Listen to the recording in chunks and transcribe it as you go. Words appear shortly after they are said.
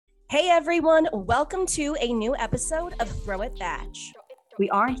Hey everyone, welcome to a new episode of Throw It Batch. We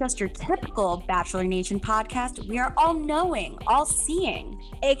aren't just your typical Bachelor Nation podcast. We are all knowing, all seeing.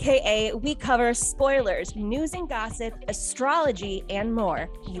 AKA, we cover spoilers, news and gossip, astrology, and more.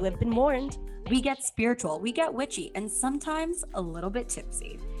 You have been warned. We get spiritual, we get witchy, and sometimes a little bit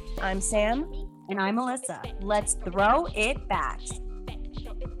tipsy. I'm Sam. And I'm Melissa. Let's throw it batch.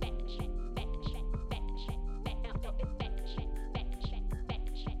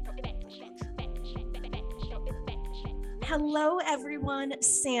 Hello everyone,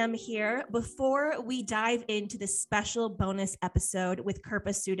 Sam here. Before we dive into this special bonus episode with Kirpa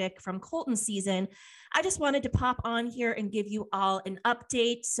Sudik from Colton season, I just wanted to pop on here and give you all an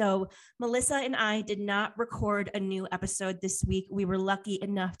update. So Melissa and I did not record a new episode this week. We were lucky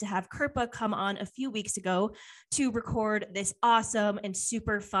enough to have Kirpa come on a few weeks ago to record this awesome and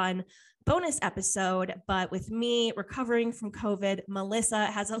super fun bonus episode. But with me recovering from COVID, Melissa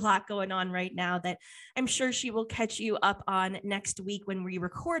has a lot going on right now that I'm sure she will catch you up on next week when we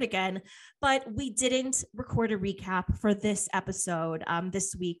record again. But we didn't record a recap for this episode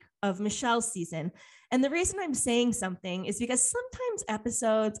this week of Michelle's season. And the reason I'm saying something is because sometimes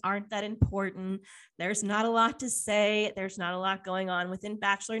episodes aren't that important. There's not a lot to say. There's not a lot going on within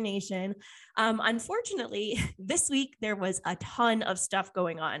Bachelor Nation. Unfortunately, this week there was a ton of stuff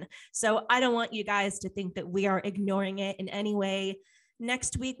going on. So I don't want you guys to think that we are ignoring it in any way.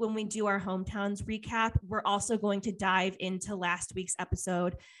 Next week, when we do our hometowns recap, we're also going to dive into last week's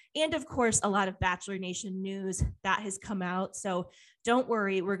episode. And of course, a lot of Bachelor Nation news that has come out. So don't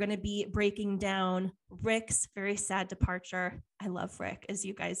worry, we're going to be breaking down Rick's very sad departure. I love Rick, as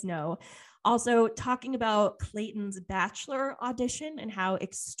you guys know. Also talking about Clayton's Bachelor audition and how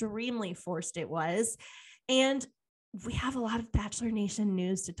extremely forced it was. And we have a lot of Bachelor Nation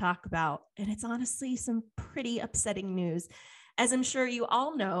news to talk about. And it's honestly some pretty upsetting news. As I'm sure you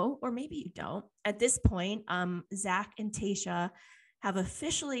all know, or maybe you don't, at this point, Zach and Tayshia have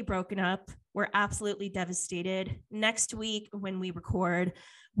officially broken up. We're absolutely devastated. Next week, when we record,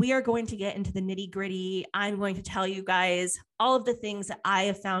 we are going to get into the nitty gritty. I'm going to tell you guys all of the things that I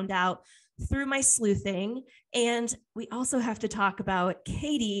have found out through my sleuthing. And we also have to talk about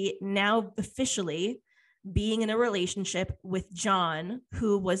Katie now officially being in a relationship with John,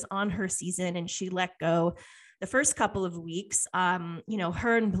 who was on her season and she let go the first couple of weeks.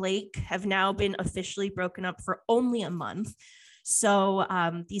 Her and Blake have now been officially broken up for only a month. So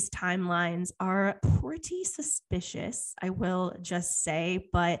these timelines are pretty suspicious, I will just say.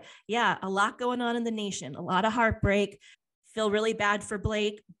 But yeah, a lot going on in the nation, a lot of heartbreak. Feel really bad for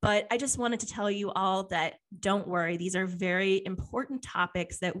Blake, but I just wanted to tell you all that don't worry. These are very important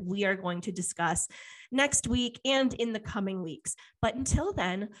topics that we are going to discuss next week and in the coming weeks. But until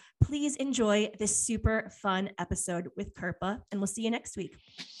then, please enjoy this super fun episode with Kirpa, and we'll see you next week.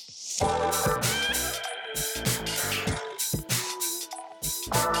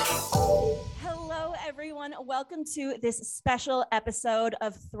 Hello, everyone. Welcome to this special episode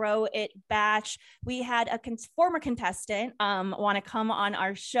of Throw It Batch. We had a former contestant want to come on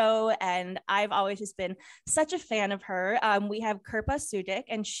our show, and I've always just been such a fan of her. We have Kirpa Sudik,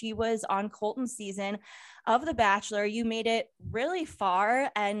 and she was on Colton's season of The Bachelor. You made it really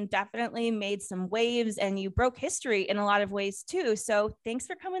far and definitely made some waves, and you broke history in a lot of ways too. So thanks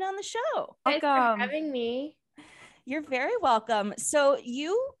for coming on the show. Thanks for having me. You're very welcome. So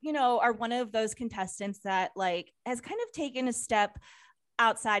you are one of those contestants that has kind of taken a step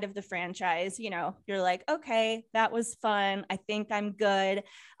outside of the franchise. You're like, okay, that was fun. I think I'm good.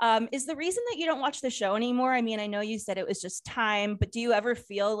 Is the reason that you don't watch the show anymore? I mean, I know you said it was just time, but do you ever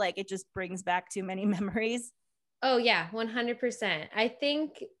feel like it just brings back too many memories? Oh yeah, 100%. I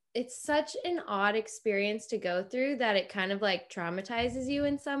think it's such an odd experience to go through that it kind of traumatizes you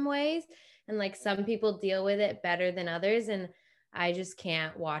in some ways. And some people deal with it better than others. And I just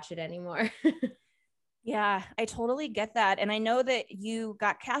can't watch it anymore. Yeah, I totally get that. And I know that you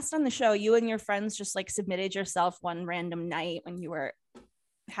got cast on the show. You and your friends just submitted yourself one random night when you were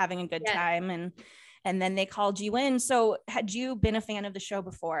having a good time. And then they called you in. So had you been a fan of the show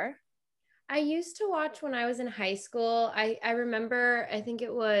before? I used to watch when I was in high school. I remember, I think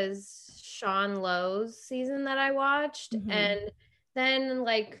it was Sean Lowe's season that I watched. Mm-hmm. And then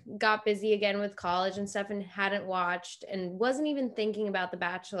got busy again with college and stuff and hadn't watched and wasn't even thinking about The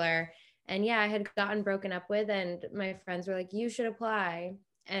Bachelor. And yeah, I had gotten broken up with, and my friends were like, you should apply,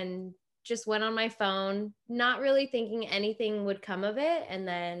 and just went on my phone, not really thinking anything would come of it. And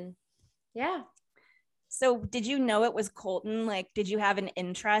then, yeah. So did you know it was Colton? Did you have an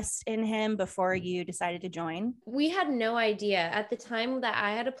interest in him before you decided to join? We had no idea. At the time that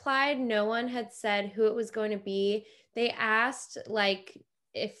I had applied, no one had said who it was going to be. They asked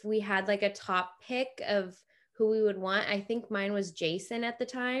if we had like a top pick of who we would want, I think mine was Jason at the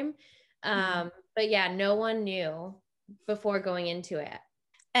time. But yeah, no one knew before going into it.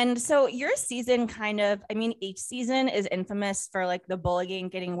 And so your season kind of, I mean, each season is infamous for like the bullying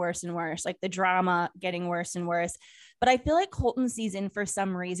getting worse and worse, like the drama getting worse and worse. But I feel like Colton's season, for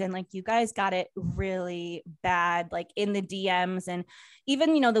some reason, like you guys got it really bad, like in the DMs, and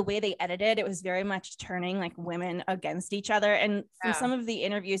even, you know, the way they edited, it was very much turning like women against each other. And from some of the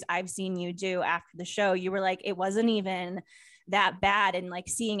interviews I've seen you do after the show, you were like, it wasn't even that bad, and like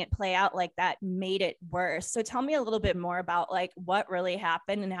seeing it play out like that made it worse. So tell me a little bit more about like what really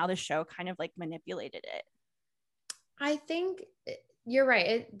happened and how the show kind of like manipulated it. I think you're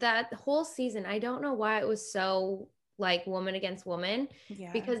right. That whole season, I don't know why it was so like woman against woman,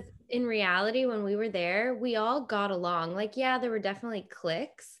 because in reality, when we were there, we all got along. Like, yeah, there were definitely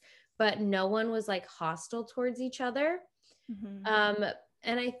cliques, but no one was like hostile towards each other. And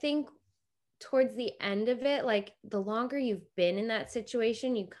I think towards the end of it, like the longer you've been in that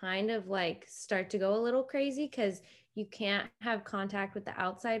situation, you kind of like start to go a little crazy because you can't have contact with the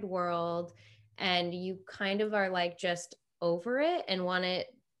outside world, and you kind of are like just over it and want it.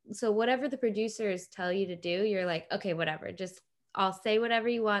 So whatever the producers tell you to do, you're like, okay, whatever, just I'll say whatever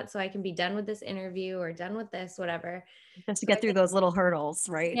you want so I can be done with this interview or done with this, whatever. Just to get through those little hurdles,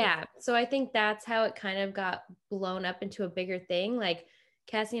 right? Yeah. So I think that's how it kind of got blown up into a bigger thing. Like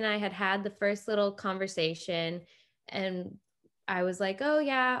Cassie and I had the first little conversation, and I was like, oh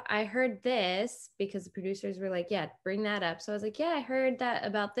yeah, I heard this, because the producers were like, yeah, bring that up. So I was like, yeah, I heard that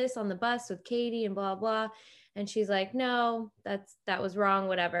about this on the bus with Katie and blah, blah. And she's like, no, that was wrong,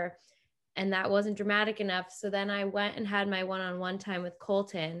 whatever. And that wasn't dramatic enough. So then I went and had my one-on-one time with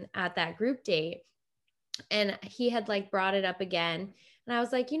Colton at that group date, and he had like brought it up again. And I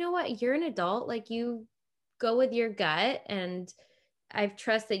was like, you know what? You're an adult. Like, you go with your gut, and I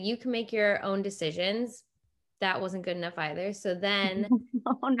trust that you can make your own decisions. That wasn't good enough either. So then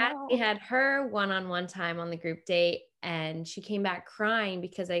Cassie had her one-on-one time on the group date, and she came back crying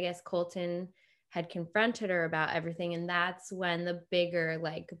because I guess Colton had confronted her about everything. And that's when the bigger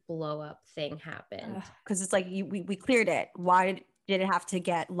like blow up thing happened. Because it's like, we cleared it. Why did it have to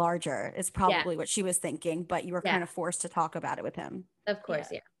get larger? Is probably what she was thinking, but you were kind of forced to talk about it with him. Of course.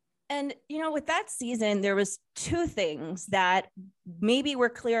 Yeah. And, you know, with that season, there was two things that maybe were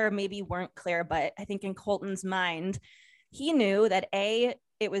clear, maybe weren't clear, but I think in Colton's mind, he knew that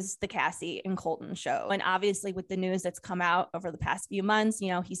it was the Cassie and Colton show. And obviously with the news that's come out over the past few months, you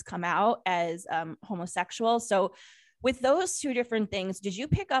know, he's come out as homosexual. So with those two different things, did you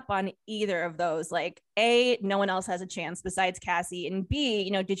pick up on either of those? Like A, no one else has a chance besides Cassie, and B,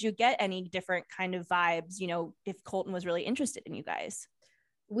 you know, did you get any different kind of vibes, you know, if Colton was really interested in you guys?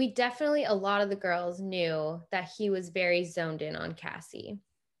 We definitely, a lot of the girls knew that he was very zoned in on Cassie.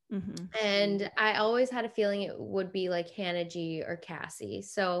 And I always had a feeling it would be like Hannah G or Cassie.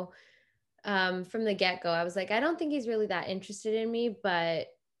 So from the get-go, I was like, I don't think he's really that interested in me, but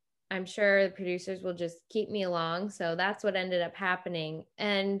I'm sure the producers will just keep me along. So that's what ended up happening.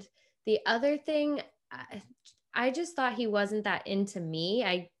 And the other thing, I just thought he wasn't that into me.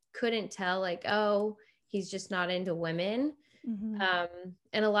 I couldn't tell, like, oh, he's just not into women.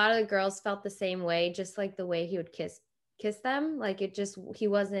 And a lot of the girls felt the same way, just like the way he would kiss them. Like he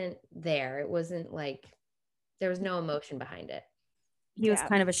wasn't there. It wasn't like, there was no emotion behind it. He was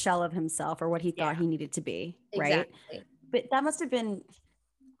kind of a shell of himself, or what he thought he needed to be. Right. Exactly. But that must've been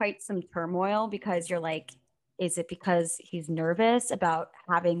quite some turmoil, because you're like, is it because he's nervous about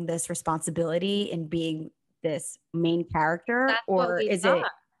having this responsibility and being this main character? That's or is thought.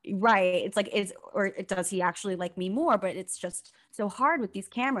 It right? It's like, does he actually like me more? But it's just so hard with these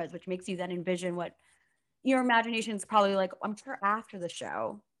cameras, which makes you then envision what your imagination is probably like. I'm sure after the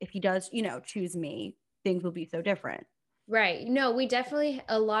show, if he does, you know, choose me, things will be so different. Right. No, we definitely,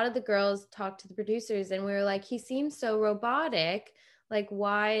 a lot of the girls talked to the producers, and we were like, he seems so robotic. Like,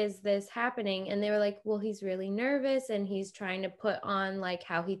 why is this happening? And they were like, well, he's really nervous, and he's trying to put on like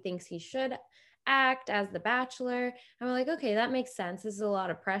how he thinks he should act as the Bachelor. And we're like, okay, that makes sense. This is a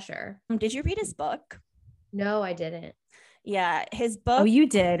lot of pressure. Did you read his book? No, I didn't. Yeah, his book. Oh, you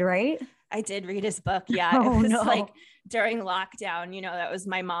did, right? I did read his book. Yeah. It was like during lockdown, you know, that was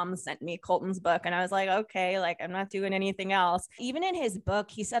my mom sent me Colton's book, and I was like, okay, like I'm not doing anything else. Even in his book,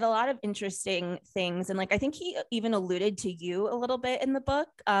 he said a lot of interesting things. And like, I think he even alluded to you a little bit in the book,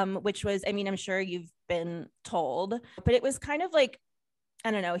 which was, I mean, I'm sure you've been told, but it was kind of like, I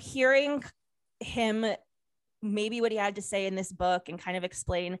don't know, hearing him, maybe what he had to say in this book and kind of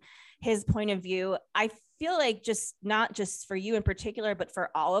explain his point of view. I feel like just not just for you in particular, but for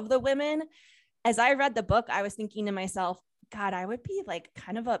all of the women, as I read the book, I was thinking to myself, God, I would be like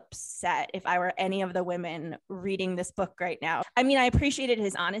kind of upset if I were any of the women reading this book right now. I mean, I appreciated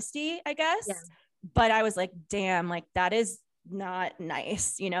his honesty, I guess, but I was like, damn, like that is not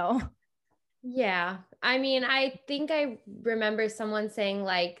nice, you know? Yeah. I mean, I think I remember someone saying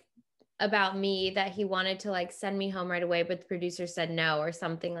like about me that he wanted to like send me home right away, but the producer said no or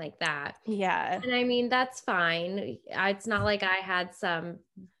something like that. Yeah. And I mean, that's fine. It's not like I had some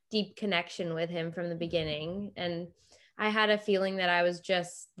deep connection with him from the beginning. And I had a feeling that I was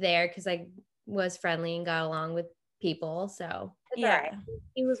just there because I was friendly and got along with people. So it's all right.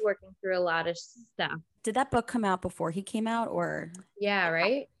 He was working through a lot of stuff. Did that book come out before he came out, or? Yeah,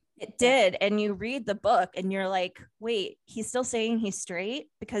 right? It did. And you read the book and you're like, wait, he's still saying he's straight?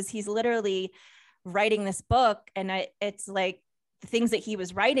 Because he's literally writing this book. And it's like the things that he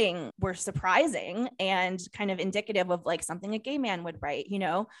was writing were surprising and kind of indicative of like something a gay man would write, you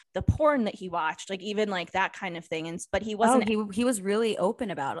know, the porn that he watched, like even like that kind of thing. But he wasn't. He was really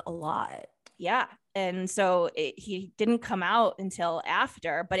open about it a lot. Yeah. And so he didn't come out until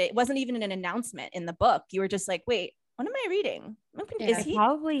after, but it wasn't even an announcement in the book. You were just like, wait, what am I reading? Is he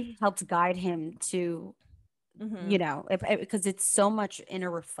probably helped guide him to, you know, because it's so much inner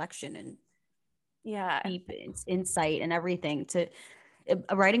reflection and deep insight and everything.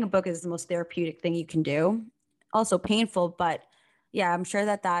 Writing a book is the most therapeutic thing you can do. Also painful, but yeah, I'm sure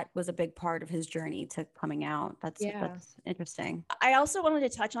that was a big part of his journey to coming out. That's interesting. I also wanted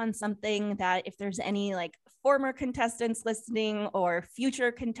to touch on something that if there's any like former contestants listening or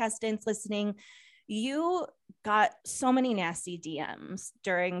future contestants listening, you got so many nasty DMs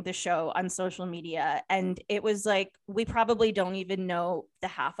during the show on social media. And it was like, we probably don't even know the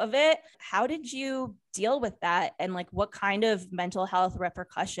half of it. How did you deal with that? And like, what kind of mental health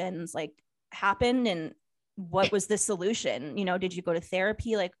repercussions like happened? And what was the solution? You know, did you go to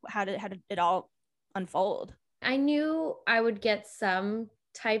therapy? Like, how did it all unfold? I knew I would get some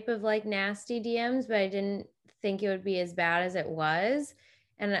type of like nasty DMs, but I didn't think it would be as bad as it was.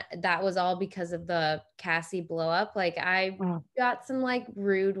 And that was all because of the Cassie blow up. Like I got some like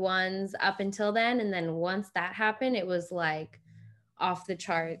rude ones up until then. And then once that happened, it was like off the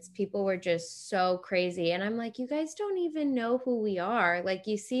charts. People were just so crazy. And I'm like, you guys don't even know who we are. Like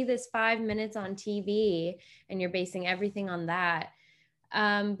you see this 5 minutes on TV and you're basing everything on that.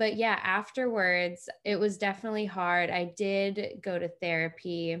 But yeah, afterwards, it was definitely hard. I did go to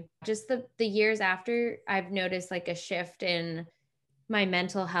therapy. Just the years after, I've noticed like a shift in my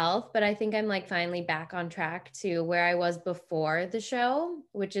mental health, but I think I'm like finally back on track to where I was before the show,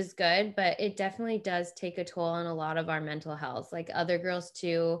 which is good, but it definitely does take a toll on a lot of our mental health. Like other girls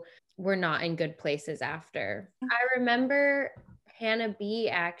too, were not in good places after. I remember Hannah B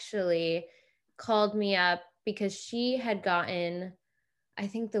actually called me up because she had gotten, I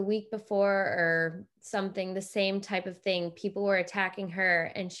think the week before or something, the same type of thing. People were attacking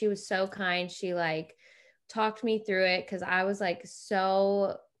her and she was so kind. She like talked me through it because I was like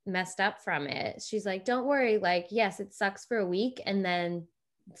so messed up from it. She's like, don't worry, like, yes, it sucks for a week and then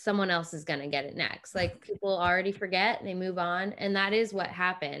someone else is going to get it next. Like people already forget and they move on. And that is what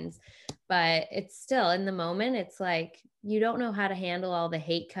happens. But it's still in the moment, it's like you don't know how to handle all the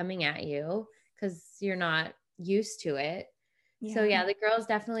hate coming at you because you're not used to it. Yeah. So yeah, the girls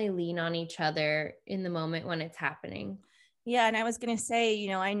definitely lean on each other in the moment when it's happening. Yeah. And I was going to say, you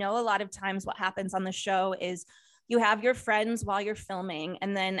know, I know a lot of times what happens on the show is you have your friends while you're filming.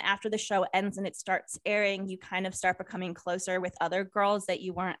 And then after the show ends and it starts airing, you kind of start becoming closer with other girls that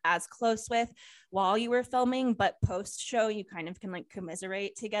you weren't as close with while you were filming. But post show, you kind of can like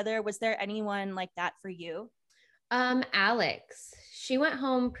commiserate together. Was there anyone like that for you? Alex, she went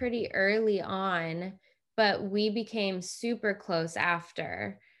home pretty early on, but we became super close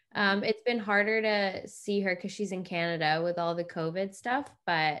after. It's been harder to see her because she's in Canada with all the COVID stuff,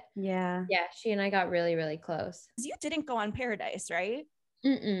 but yeah, she and I got really, really close. You didn't go on Paradise, right?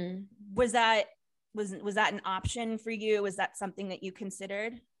 Mm-mm. Was that an option for you? Was that something that you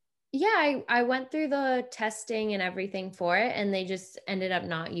considered? Yeah, I went through the testing and everything for it, and they just ended up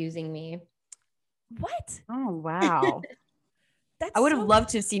not using me. What? Oh, wow. I would have loved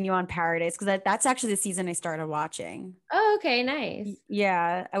to have seen you on Paradise because that's actually the season I started watching. Oh, okay, nice.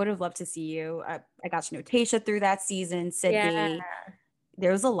 Yeah, I would have loved to see you. I got to know Tayshia through that season. Sydney. Yeah.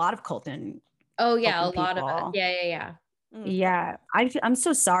 There was a lot of Colton. Oh yeah, a lot of us. Yeah. Yeah, I'm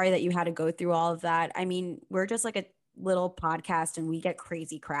so sorry that you had to go through all of that. I mean, we're just like a little podcast and we get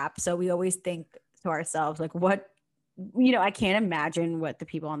crazy crap. So we always think to ourselves, like, what, you know, I can't imagine what the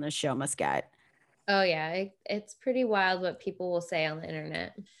people on this show must get. Oh yeah, it's pretty wild what people will say on the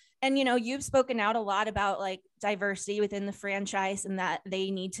internet. And, you know, you've spoken out a lot about like diversity within the franchise and that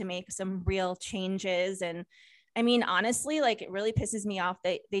they need to make some real changes. And I mean, honestly, like it really pisses me off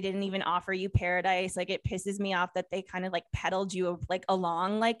that they didn't even offer you Paradise. Like it pisses me off that they kind of like peddled you like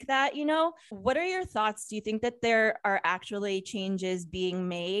along like that, you know? What are your thoughts? Do you think that there are actually changes being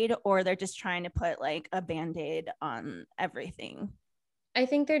made, or they're just trying to put like a band-aid on everything? I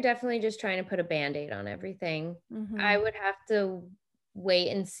think they're definitely just trying to put a band-aid on everything. Mm-hmm. I would have to wait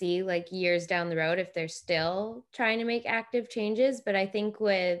and see like years down the road if they're still trying to make active changes. But I think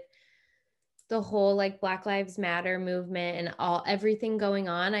with the whole like Black Lives Matter movement and everything going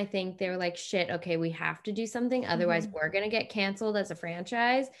on, I think they were like, shit, okay, we have to do something. Otherwise, we're gonna get canceled as a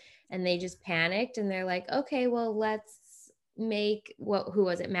franchise. And they just panicked and they're like, okay, well, let's make who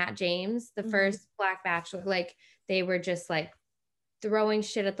was it? Matt James, the first Black Bachelor. Like they were just like throwing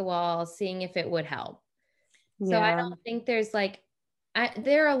shit at the wall, seeing if it would help. So I don't think there's like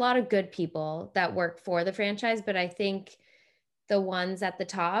there are a lot of good people that work for the franchise, but I think the ones at the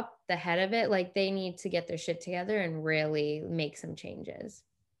top, the head of it, like they need to get their shit together and really make some changes.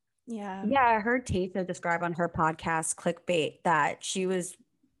 Yeah. Yeah, I heard Tayshia describe on her podcast, Clickbait, that she was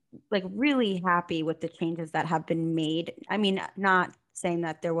like really happy with the changes that have been made. I mean, not saying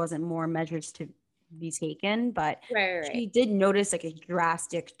that there wasn't more measures to be taken, but she did notice like a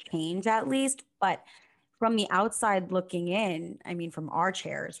drastic change at least. But from the outside looking in, I mean, from our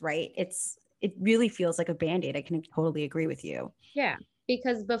chairs, right? It really feels like a band-aid. I can totally agree with you. Yeah,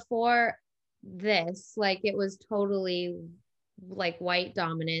 because before this, like it was totally like white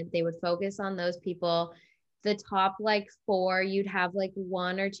dominant. They would focus on those people. The top like four, you'd have like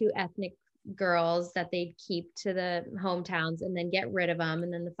one or two ethnic girls that they'd keep to the hometowns and then get rid of them.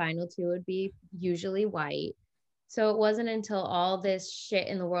 And then the final two would be usually white. So it wasn't until all this shit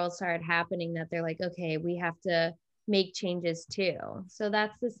in the world started happening that they're like, okay, we have to make changes too. So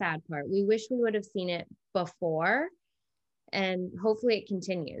that's the sad part. We wish we would have seen it before, and hopefully it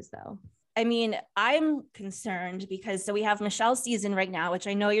continues though. I mean, I'm concerned because so we have Michelle's season right now, which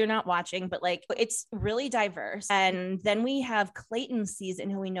I know you're not watching, but like it's really diverse. And then we have Clayton's season,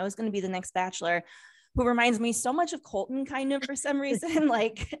 who we know is going to be the next Bachelor, who reminds me so much of Colton, kind of for some reason,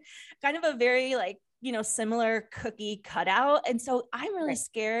 like kind of a very like, you know, similar cookie cutout. And so I'm really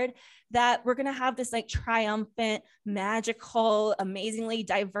scared that we're going to have this like triumphant, magical, amazingly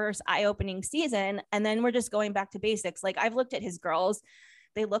diverse, eye-opening season. And then we're just going back to basics. Like I've looked at his girls.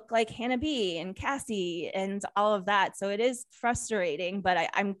 They look like Hannah B and Cassie and all of that. So it is frustrating, but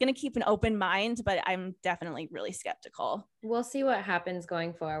I'm going to keep an open mind, but I'm definitely really skeptical. We'll see what happens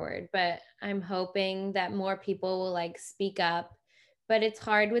going forward, but I'm hoping that more people will like speak up. But it's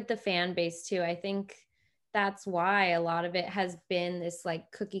hard with the fan base too. I think that's why a lot of it has been this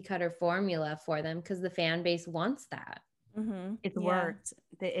like cookie cutter formula for them, because the fan base wants that. It's worked.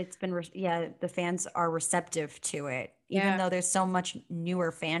 It's been, the fans are receptive to it, even though there's so much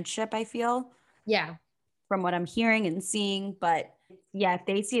newer fanship, I feel. Yeah. From what I'm hearing and seeing. But yeah, if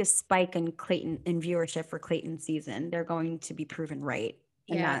they see a spike in viewership for Clayton's season, they're going to be proven right.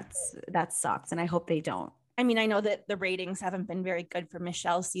 And that sucks. And I hope they don't. I mean, I know that the ratings haven't been very good for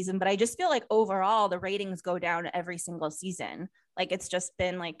Michelle's season, but I just feel like overall the ratings go down every single season. Like it's just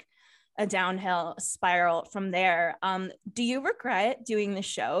been like a downhill spiral from there. Do you regret doing the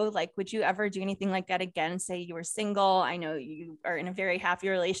show? Like, would you ever do anything like that again? Say you were single. I know you are in a very happy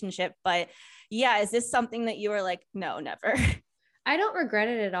relationship, but yeah, is this something that you were like, no, never? I don't regret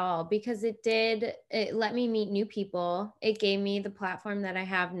it at all, because it let me meet new people. It gave me the platform that I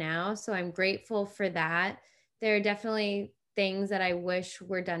have now. So I'm grateful for that. There are definitely things that I wish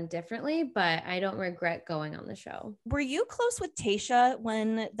were done differently, but I don't regret going on the show. Were you close with Tayshia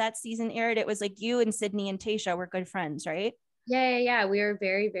when that season aired? It was like you and Sydney and Tayshia were good friends, right? Yeah. We were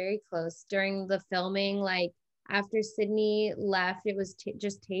very, very close during the filming. Like after Sydney left, it was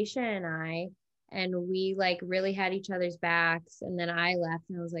just Tayshia and I, and we like really had each other's backs. And then I left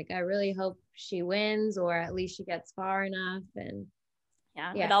and I was like, I really hope she wins, or at least she gets far enough. And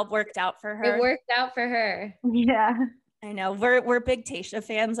yeah. It all worked out for her. It worked out for her. Yeah. I know we're big Tayshia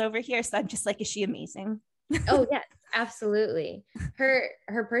fans over here. So I'm just like, is she amazing? Oh yes, absolutely. Her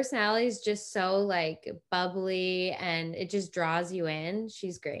personality is just so like bubbly, and it just draws you in.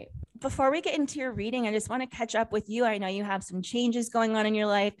 She's great. Before we get into your reading, I just want to catch up with you. I know you have some changes going on in your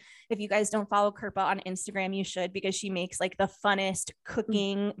life. If you guys don't follow Kirpa on Instagram, you should, because she makes like the funnest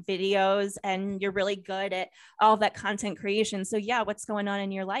cooking videos, and you're really good at all that content creation. So yeah, what's going on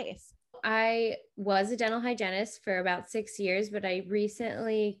in your life? I was a dental hygienist for about 6 years, but I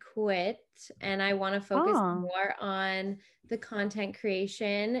recently quit, and I want to focus more on the content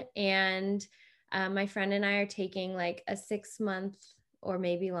creation. And my friend and I are taking like a 6-month or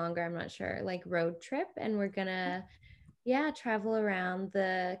maybe longer, I'm not sure, like road trip. And we're going to Yeah, travel around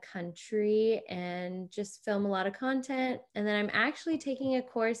the country and just film a lot of content. And then I'm actually taking a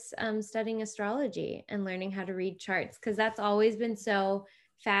course studying astrology and learning how to read charts because that's always been so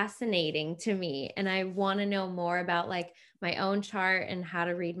fascinating to me. And I want to know more about like my own chart and how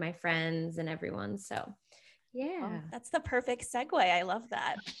to read my friends and everyone. So, yeah. Oh, that's the perfect segue. I love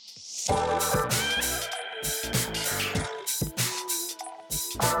that.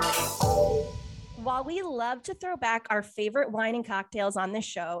 While we love to throw back our favorite wine and cocktails on this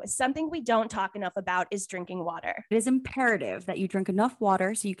show, something we don't talk enough about is drinking water. It is imperative that you drink enough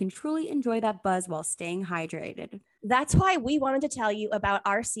water so you can truly enjoy that buzz while staying hydrated. That's why we wanted to tell you about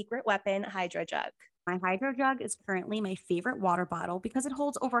our secret weapon, Hydro Jug. My Hydro Jug is currently my favorite water bottle because it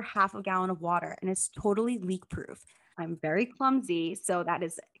holds over half a gallon of water and is totally leak proof. I'm very clumsy, so that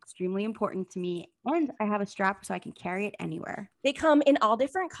is extremely important to me. And I have a strap so I can carry it anywhere. They come in all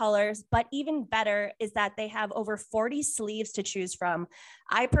different colors, but even better is that they have over 40 sleeves to choose from.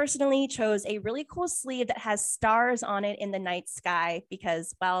 I personally chose a really cool sleeve that has stars on it in the night sky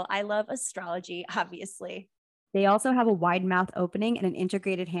because, well, I love astrology, obviously. They also have a wide mouth opening and an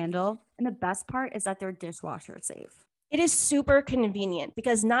integrated handle. And the best part is that they're dishwasher safe. It is super convenient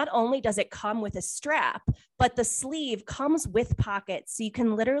because not only does it come with a strap, but the sleeve comes with pockets. So you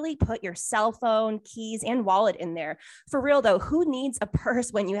can literally put your cell phone, keys, and wallet in there. For real though, who needs a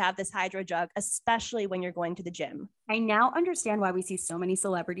purse when you have this Hydro Jug, especially when you're going to the gym? I now understand why we see so many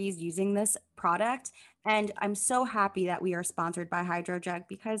celebrities using this product. And I'm so happy that we are sponsored by Hydro Jug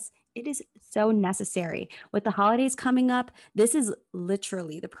because it is so necessary. With the holidays coming up, this is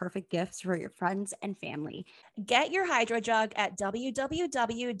literally the perfect gift for your friends and family. Get your Hydro Jug at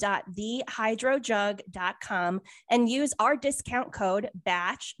www.thehydrojug.com and use our discount code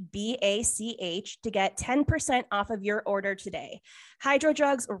BACH, BACH, to get 10% off of your order today. Hydro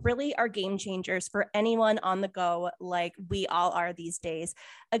Jugs really are game changers for anyone on the go like we all are these days.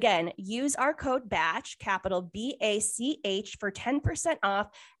 Again, use our code BACH, capital BACH, for 10% off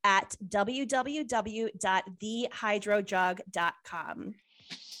at www.thehydrojug.com.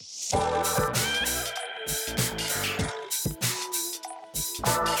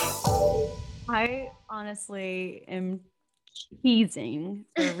 I honestly am teasing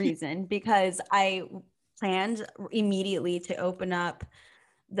for a reason because I planned immediately to open up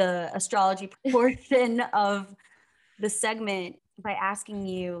the astrology portion of the segment by asking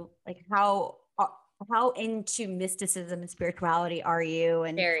you like how into mysticism and spirituality are you?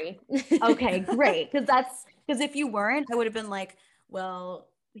 And Very. okay, great. Because if you weren't, I would have been like, well,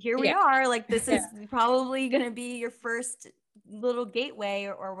 here we are. Like this is probably going to be your first little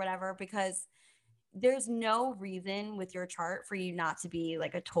gateway or whatever, because there's no reason with your chart for you not to be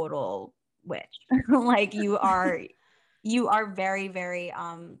like a total witch. Like you are very, very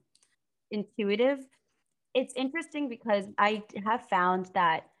intuitive. It's interesting because I have found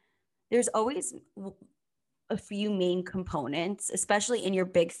that there's always a few main components, especially in your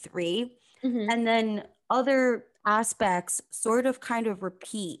big three. Mm-hmm. And then other aspects sort of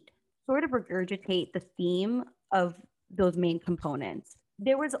regurgitate the theme of those main components.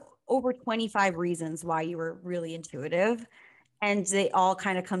 There was over 25 reasons why you were really intuitive. And they all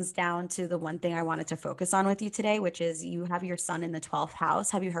kind of comes down to the one thing I wanted to focus on with you today, which is you have your sun in the 12th house.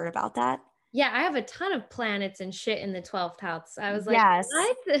 Have you heard about that? Yeah, I have a ton of planets and shit in the 12th house. I was like,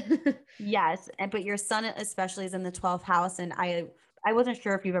 what? Yes. But your sun especially is in the 12th house. And I wasn't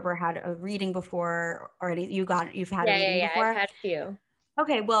sure if you've ever had a reading before or you've had a reading before. I've had a few.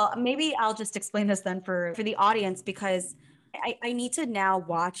 Okay, well, maybe I'll just explain this then for the audience, because I need to now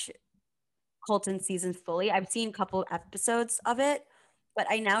watch Colton season fully. I've seen a couple episodes of it, but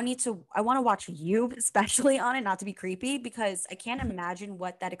I want to watch you especially on it, not to be creepy, because I can't imagine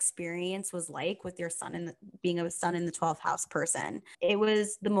what that experience was like with your son being a sun in the 12th house person. It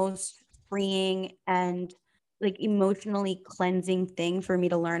was the most freeing and like emotionally cleansing thing for me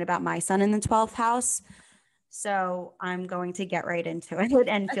to learn about my son in the 12th house. So I'm going to get right into it,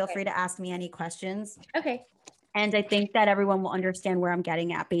 and feel free to ask me any questions. Okay. And I think that everyone will understand where I'm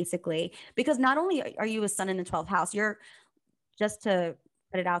getting at, basically, because not only are you a sun in the 12th house, you're, just to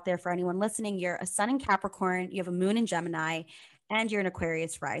put it out there for anyone listening, you're a sun in Capricorn, you have a moon in Gemini, and you're an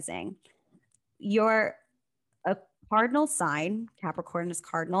Aquarius rising. You're a cardinal sign. Capricorn is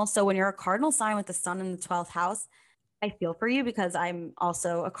cardinal. So when you're a cardinal sign with the sun in the 12th house, I feel for you because I'm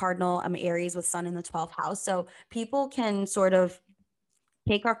also a cardinal. I'm Aries with sun in the 12th house. So people can sort of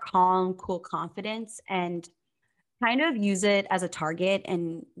take our calm, cool confidence and kind of use it as a target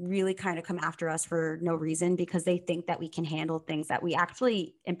and really kind of come after us for no reason, because they think that we can handle things that we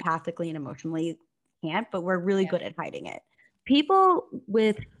actually empathically and emotionally can't, but we're really good at hiding it. People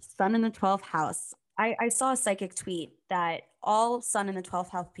with sun in the 12th house, I saw a psychic tweet that all sun in the 12th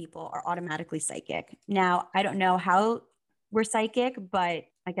house people are automatically psychic. Now, I don't know how we're psychic, but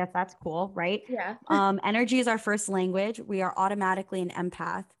I guess that's cool, right? Yeah. Energy is our first language. We are automatically an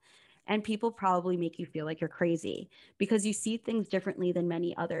empath. And people probably make you feel like you're crazy because you see things differently than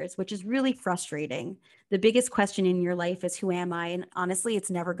many others, which is really frustrating. The biggest question in your life is, who am I? And honestly, it's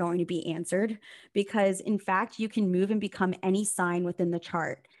never going to be answered because, in fact, you can move and become any sign within the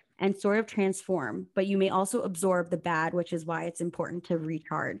chart and sort of transform, but you may also absorb the bad, which is why it's important to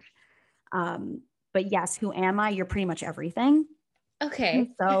recharge. But yes, who am I? You're pretty much everything.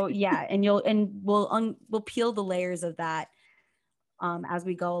 Okay. So yeah, and we'll peel the layers of that as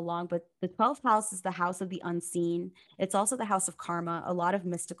we go along. But the 12th house is the house of the unseen. It's also the house of karma, a lot of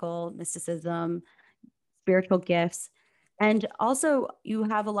mysticism, spiritual gifts. And also you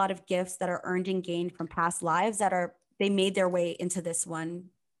have a lot of gifts that are earned and gained from past lives they made their way into this one,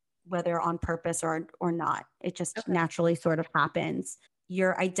 whether on purpose or not. It just naturally sort of happens.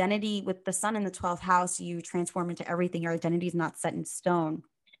 Your identity with the sun in the 12th house, you transform into everything. Your identity is not set in stone.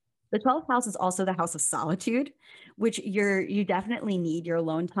 The 12th house is also the house of solitude, which you definitely need your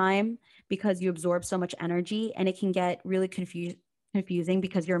alone time because you absorb so much energy, and it can get really confusing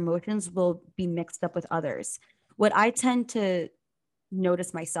because your emotions will be mixed up with others. What I tend to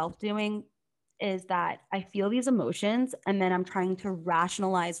notice myself doing is that I feel these emotions and then I'm trying to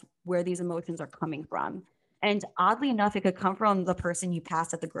rationalize where these emotions are coming from. And oddly enough, it could come from the person you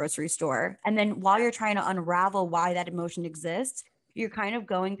passed at the grocery store. And then while you're trying to unravel why that emotion exists, you're kind of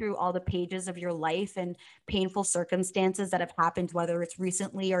going through all the pages of your life and painful circumstances that have happened, whether it's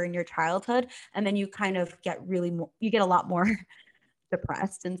recently or in your childhood. And then you kind of you get a lot more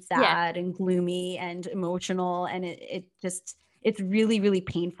depressed and sad and gloomy and emotional. And it's really, really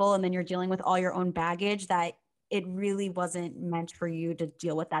painful. And then you're dealing with all your own baggage that it really wasn't meant for you to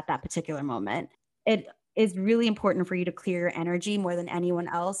deal with at that particular moment. It is really important for you to clear your energy more than anyone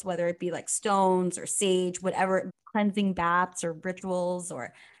else, whether it be like stones or sage, whatever, cleansing baths or rituals,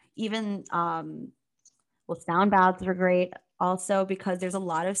 or even, sound baths are great also because there's a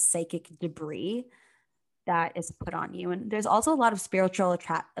lot of psychic debris that is put on you. And there's also a lot of spiritual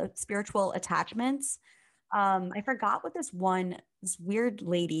attachments. I forgot what this weird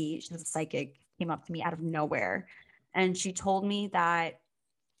lady, she was a psychic, came up to me out of nowhere. And she told me that,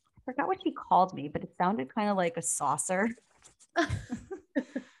 I forgot what she called me, but it sounded kind of like a saucer. I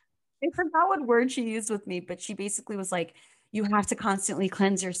forgot what word she used with me, but she basically was like, you have to constantly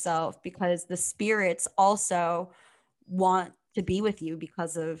cleanse yourself because the spirits also want to be with you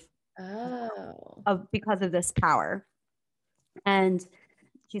because of this power. And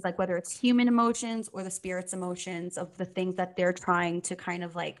she's like, whether it's human emotions or the spirit's emotions of the things that they're trying to kind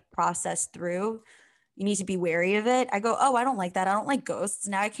of like process through, you need to be wary of it. I go, oh, I don't like that. I don't like ghosts.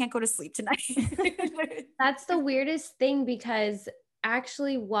 Now I can't go to sleep tonight. That's the weirdest thing because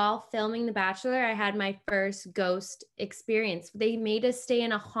actually while filming The Bachelor, I had my first ghost experience. They made us stay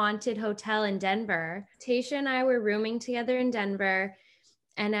in a haunted hotel in Denver. Tasha and I were rooming together in Denver.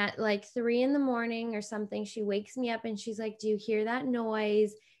 And at like 3 a.m. or something, she wakes me up and she's like, do you hear that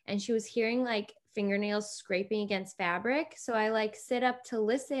noise? And she was hearing like fingernails scraping against fabric. So I like sit up to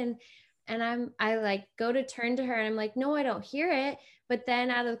listen and I like go to turn to her and I'm like, no, I don't hear it. But then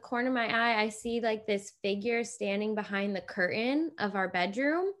out of the corner of my eye, I see like this figure standing behind the curtain of our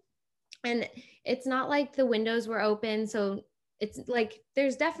bedroom. And it's not like the windows were open. So it's like,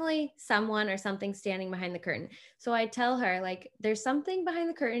 there's definitely someone or something standing behind the curtain. So I tell her like, there's something behind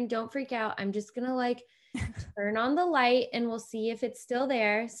the curtain. Don't freak out. I'm just going to like turn on the light and we'll see if it's still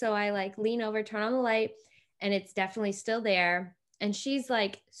there. So I like lean over, turn on the light, and it's definitely still there. And she's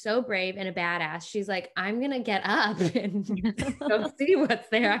like so brave and a badass. She's like, I'm going to get up and go see what's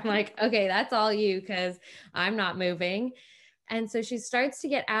there. I'm like, okay, that's all you, because I'm not moving. And so she starts to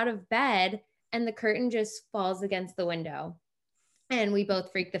get out of bed and the curtain just falls against the window. And we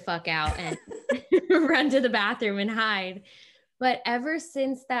both freak the fuck out and run to the bathroom and hide. But ever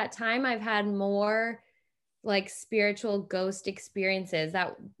since that time, I've had more like spiritual ghost experiences.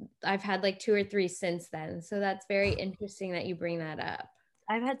 That I've had like 2 or 3 since then. So that's very interesting that you bring that up.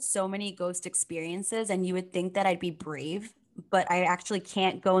 I've had so many ghost experiences, and you would think that I'd be brave, but I actually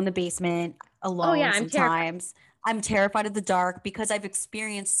can't go in the basement alone sometimes. I'm terrified of the dark because I've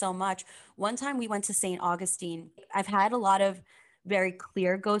experienced so much. One time we went to St. Augustine. I've had a lot of very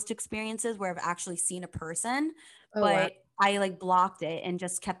clear ghost experiences where I've actually seen a person, but wow. I like blocked it and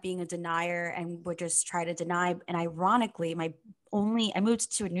just kept being a denier and would just try to deny. And ironically, I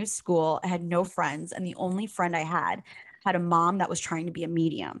moved to a new school. I had no friends. And the only friend I had a mom that was trying to be a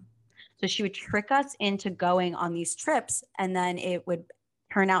medium. So she would trick us into going on these trips, and then it would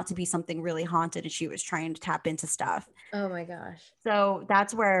turn out to be something really haunted and she was trying to tap into stuff. Oh my gosh. So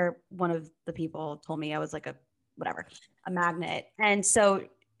that's where one of the people told me I was like a magnet. And so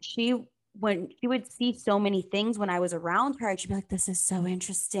when she would see so many things when I was around her, she'd be like, this is so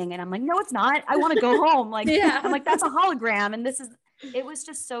interesting. And I'm like, no, it's not. I want to go home. Like, Yeah. I'm like, that's a hologram. And it was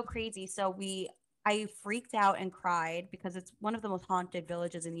just so crazy. So I freaked out and cried because it's one of the most haunted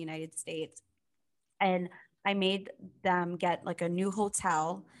villages in the United States. And I made them get like a new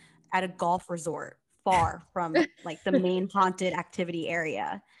hotel at a golf resort far from like the main haunted activity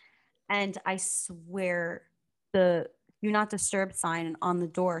area. And I swear the do not disturb sign on the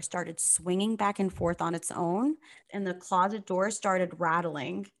door started swinging back and forth on its own. And the closet door started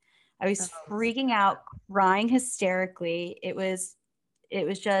rattling. I was freaking out, crying hysterically. It was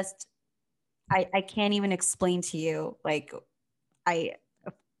just, I can't even explain to you. Like I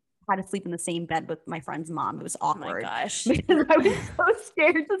had to sleep in the same bed with my friend's mom. It was awkward. Oh my gosh. Because I was so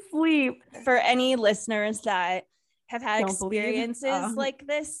scared to sleep. For any listeners that have had Don't believe. experiences like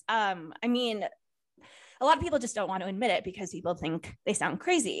this, I mean, a lot of people just don't want to admit it because people think they sound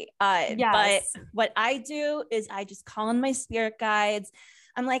crazy. Yes. But what I do is I just call in my spirit guides.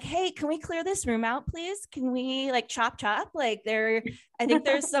 I'm like, hey, can we clear this room out, please? Can we like chop? Like I think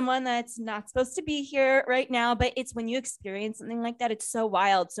there's someone that's not supposed to be here right now, but it's when you experience something like that, it's so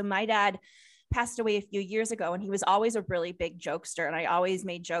wild. So my dad passed away a few years ago and he was always a really big jokester. And I always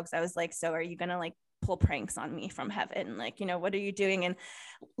made jokes. I was like, so are you going to like pull pranks on me from heaven? Like, what are you doing? And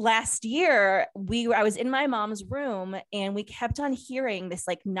last year I was in my mom's room and we kept on hearing this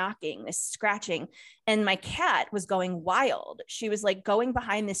like knocking, this scratching, and my cat was going wild. She was like going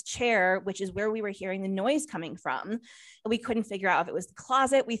behind this chair, which is where we were hearing the noise coming from. And we couldn't figure out if it was the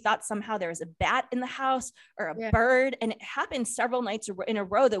closet. We thought somehow there was a bat in the house or a bird. And it happened several nights in a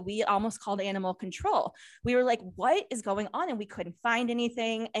row that we almost called animal control. We were like, what is going on? And we couldn't find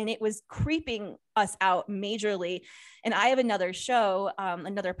anything. And it was creeping us out majorly. And I have another show,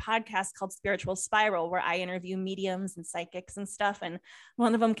 another podcast called Spiritual Spiral, where I interview mediums and psychics and stuff. And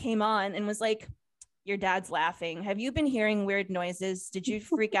one of them came on and was like, your dad's laughing. Have you been hearing weird noises? Did you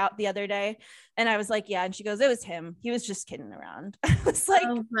freak out the other day? And I was like, yeah. And she goes, it was him. He was just kidding around. I was like,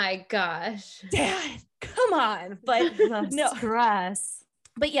 oh my gosh, Dad, come on. But no stress.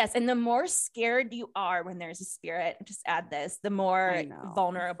 But yes, and the more scared you are when there's a spirit, just add this, the more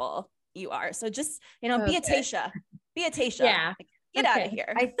vulnerable you are. So just, be a Tasha. Be a Tasha. Yeah. Like, get out of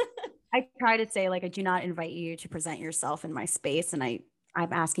here. I try to say, like, I do not invite you to present yourself in my space, and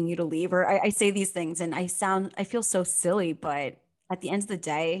I'm asking you to leave. Or I say these things and I feel so silly, but at the end of the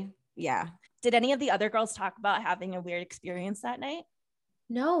day, yeah. Did any of the other girls talk about having a weird experience that night?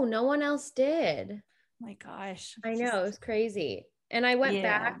 No one else did. Oh my gosh. I know, it was crazy. And I went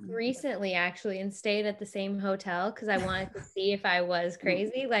back recently actually and stayed at the same hotel because I wanted to see if I was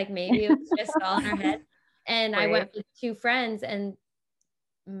crazy. Like maybe it was just all in our head. And I went with two friends, and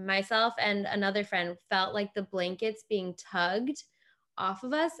myself and another friend felt like the blankets being tugged off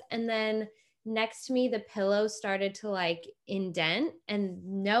of us. And then next to me, the pillow started to like indent,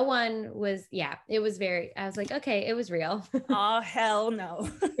 and no one was, it was I was like, okay, it was real. Oh, hell no.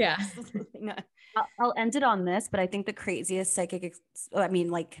 Yeah. I'll end it on this, but I think the craziest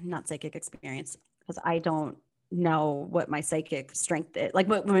not psychic experience, because I don't know what my psychic strength is, like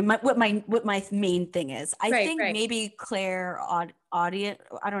what my main thing is. I think maybe audience,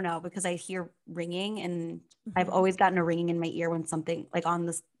 I don't know, because I hear ringing, and I've always gotten a ringing in my ear when something, like on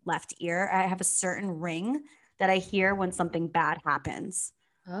this left ear, I have a certain ring that I hear when something bad happens.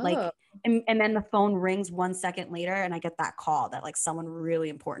 Like, and then the phone rings 1 second later and I get that call that like someone really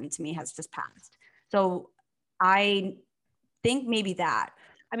important to me has just passed. So I think maybe that.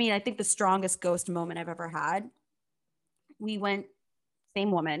 I mean, I think the strongest ghost moment I've ever had, we went, same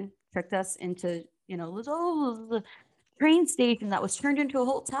woman, tricked us into, little train station that was turned into a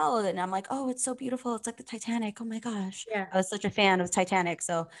hotel. And I'm like, oh, it's so beautiful. It's like the Titanic. Oh my gosh. Yeah. I was such a fan of Titanic.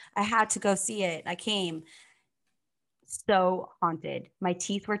 So I had to go see it. I came. So haunted. My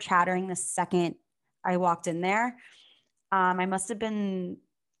teeth were chattering the second I walked in there. I must have been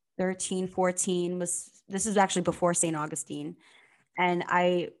 13, 14. This is actually before St. Augustine. And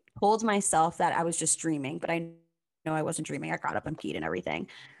I told myself that I was just dreaming, but I know I wasn't dreaming. I got up and peed and everything.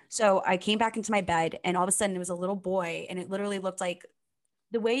 So I came back into my bed, and all of a sudden it was a little boy, and it literally looked like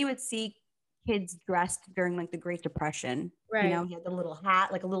the way you would see kids dressed during like the Great Depression. Right. He had the little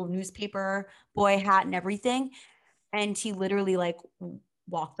hat, like a little newspaper boy hat and everything. And he literally like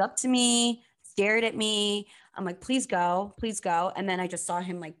walked up to me, stared at me. I'm like, please go. And then I just saw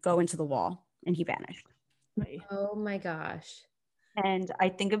him like go into the wall, and he vanished. Oh my gosh. And I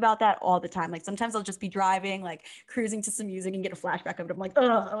think about that all the time. Like sometimes I'll just be driving, like cruising to some music and get a flashback of it. I'm like,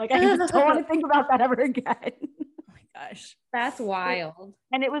 oh, like I just don't want to think about that ever again. Oh my gosh. That's wild.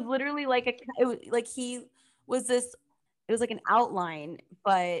 And it was literally like it was like he was this, it was like an outline,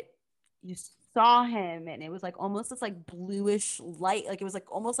 but you saw him and it was like almost this like bluish light. Like it was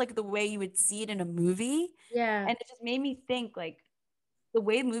like almost like the way you would see it in a movie. Yeah. And it just made me think like the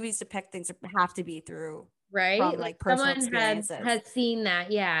way movies depict things have to be through Right. from like personal someone experiences. had seen that.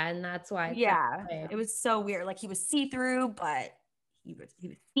 Yeah. And that's why. Yeah. It was so weird. Like he was see-through, but he was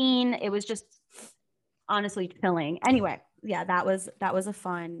seen. It was just honestly chilling. Anyway, yeah, that was a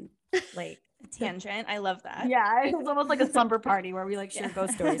fun like tangent. I love that. Yeah, it was almost like a slumber party where we like share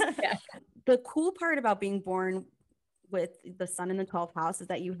ghost stories. Yeah. The cool part about being born with the sun in the 12th house is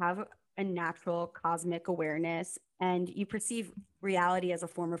that you have a natural cosmic awareness and you perceive reality as a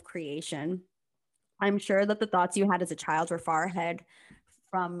form of creation. I'm sure that the thoughts you had as a child were far ahead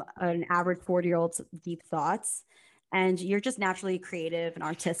from an average 40-year-old's deep thoughts. And you're just naturally creative and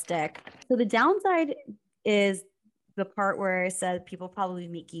artistic. So the downside is the part where I said people probably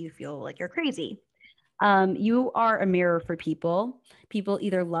make you feel like you're crazy. You are a mirror for people. People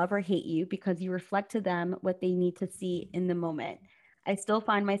either love or hate you because you reflect to them what they need to see in the moment. I still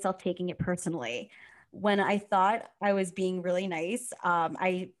find myself taking it personally. When I thought I was being really nice,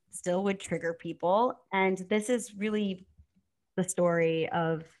 I still would trigger people. And this is really the story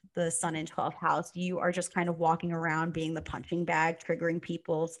of the sun in 12th house. You are just kind of walking around being the punching bag, triggering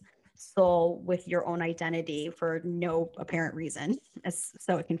people's soul with your own identity for no apparent reason,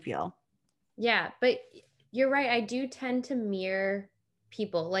 so it can feel. Yeah, but you're right. I do tend to mirror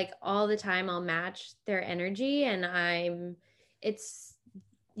people like all the time. I'll match their energy and it's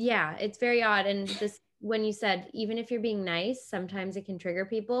very odd. And this, when you said, even if you're being nice, sometimes it can trigger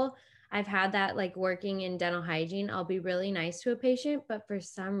people. I've had that like working in dental hygiene. I'll be really nice to a patient, but for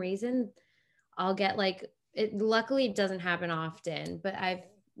some reason I'll get like it. Luckily, it doesn't happen often, but I've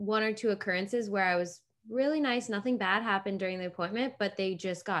one or two occurrences where I was really nice. Nothing bad happened during the appointment, but they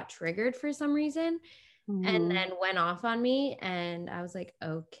just got triggered for some reason and then went off on me. And I was like,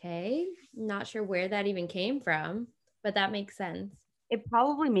 okay, not sure where that even came from, but that makes sense. It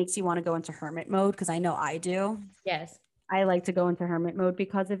probably makes you want to go into hermit mode because I know I do. Yes. I like to go into hermit mode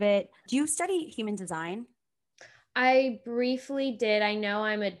because of it. Do you study human design? I briefly did. I know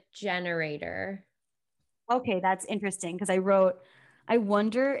I'm a generator. Okay, that's interesting because I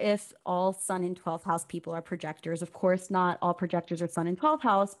wonder if all sun in 12th house people are projectors. Of course, not all projectors are sun in 12th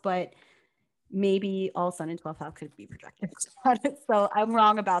house, but maybe all sun in 12th house could be projectors. So I'm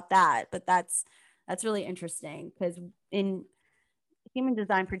wrong about that, but that's really interesting because in human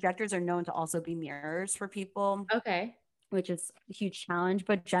design, projectors are known to also be mirrors for people. Okay. Which is a huge challenge.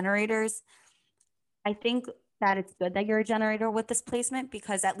 But generators, I think that it's good that you're a generator with this placement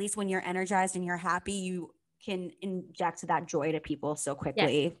because at least when you're energized and you're happy, you can inject that joy to people so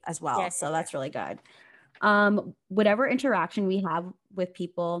quickly as well. Yes. So that's really good. Whatever interaction we have with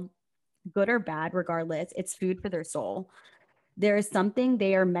people, good or bad, regardless, it's food for their soul. There is something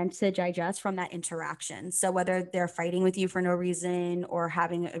they are meant to digest from that interaction. So whether they're fighting with you for no reason or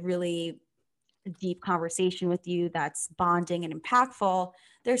having a really deep conversation with you that's bonding and impactful,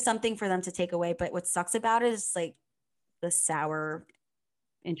 there's something for them to take away. But what sucks about it is like the sour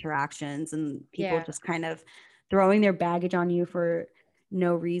interactions and people just kind of throwing their baggage on you for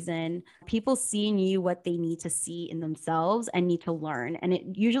no reason. People see in you what they need to see in themselves and need to learn. And it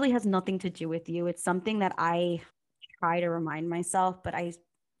usually has nothing to do with you. It's something that I try to remind myself, but I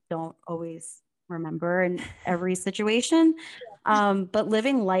don't always remember in every situation. But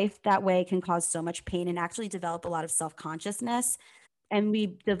living life that way can cause so much pain and actually develop a lot of self-consciousness. And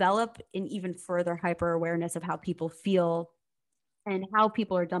we develop an even further hyper awareness of how people feel and how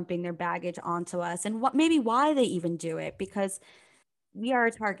people are dumping their baggage onto us and maybe why they even do it, because we are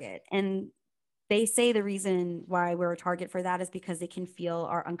a target. And they say the reason why we're a target for that is because they can feel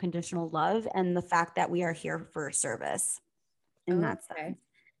our unconditional love and the fact that we are here for service in that sense.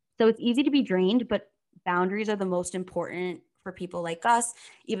 So it's easy to be drained, but boundaries are the most important for people like us,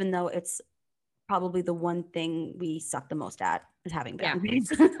 even though it's probably the one thing we suck the most at is having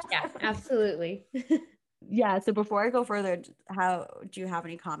boundaries. Yeah, absolutely. Yeah. So before I go further, do you have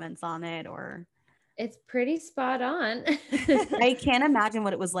any comments on it or? It's pretty spot on. I can't imagine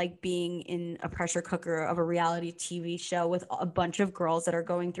what it was like being in a pressure cooker of a reality TV show with a bunch of girls that are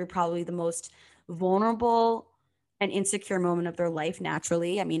going through probably the most vulnerable and insecure moment of their life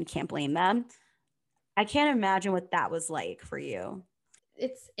naturally. I mean, can't blame them. I can't imagine what that was like for you.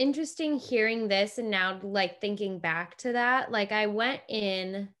 It's interesting hearing this and now like thinking back to that. Like I went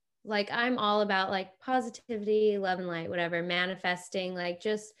in like I'm all about like positivity, love and light, whatever, manifesting, like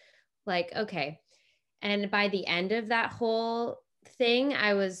just like, okay. And by the end of that whole thing,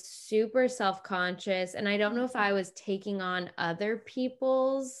 I was super self-conscious. And I don't know if I was taking on other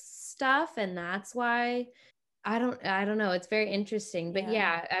people's stuff. And that's why I don't know. It's very interesting. But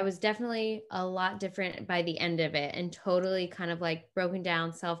yeah, I was definitely a lot different by the end of it and totally kind of like broken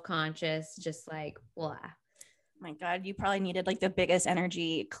down, self-conscious, just like blah. My God, you probably needed like the biggest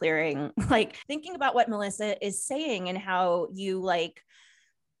energy clearing. Like thinking about what Melissa is saying and how you like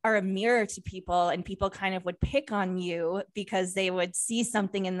are a mirror to people and people kind of would pick on you because they would see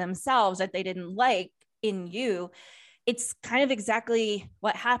something in themselves that they didn't like in you. It's kind of exactly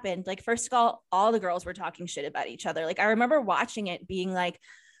what happened. Like, first of all the girls were talking shit about each other. Like, I remember watching it being like,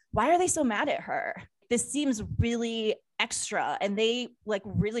 why are they so mad at her? This seems really extra. And they like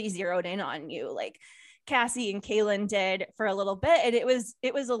really zeroed in on you. Like Cassie and Kaylin did for a little bit. And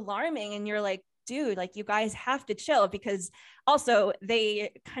it was alarming. And you're like, dude, like you guys have to chill, because also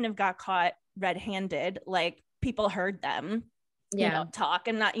they kind of got caught red-handed. Like people heard them, talk,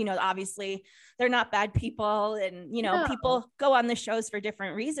 and not, obviously they're not bad people, and people go on the shows for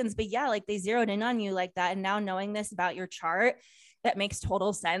different reasons, but yeah, like they zeroed in on you like that. And now knowing this about your chart, that makes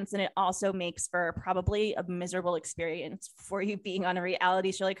total sense. And it also makes for probably a miserable experience for you being on a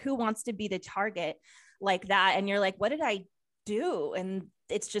reality show. Like, who wants to be the target like that? And you're like, what did I do? And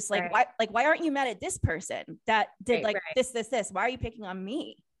it's just like, why aren't you mad at this person that did this? Why are you picking on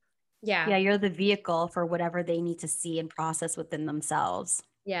me? Yeah, you're the vehicle for whatever they need to see and process within themselves.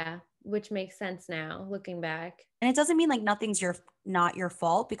 Yeah, which makes sense now looking back. And it doesn't mean like nothing's not your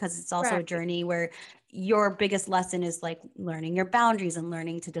fault, because it's also a journey where your biggest lesson is like learning your boundaries and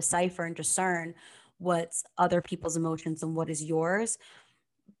learning to decipher and discern what's other people's emotions and what is yours.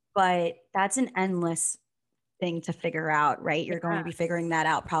 But that's an endless thing to figure out, right? You're going to be figuring that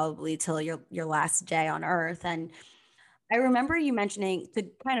out probably till your last day on earth. And I remember you mentioning, to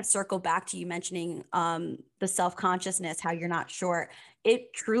kind of circle back to you mentioning the self-consciousness, how you're not sure.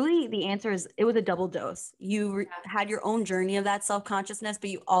 It truly, the answer is it was a double dose. You had your own journey of that self-consciousness, but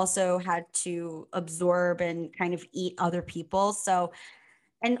you also had to absorb and kind of eat other people. So,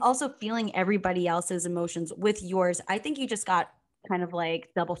 and also feeling everybody else's emotions with yours. I think you just got kind of like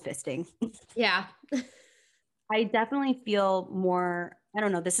double fisting. Yeah. I definitely feel more, I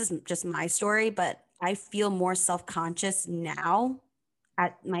don't know, this is just my story, but I feel more self-conscious now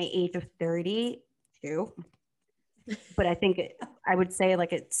at my age of 32. But I think I would say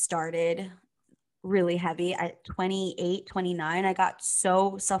like it started really heavy at 28, 29.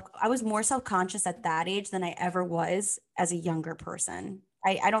 I was more self-conscious at that age than I ever was as a younger person.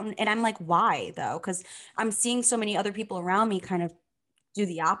 I don't, and I'm like, why though? Because I'm seeing so many other people around me kind of do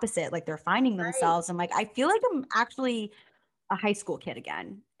the opposite. Like they're finding themselves. I'm like, I feel like I'm actually a high school kid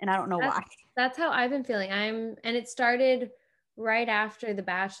again. And I don't know why. That's how I've been feeling. And it started right after The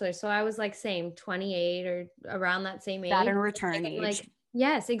Bachelor. So I was like, same 28 or around that same age. Saturn return age. Like,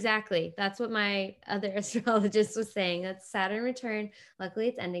 yes, exactly. That's what my other astrologist was saying. That's Saturn return. Luckily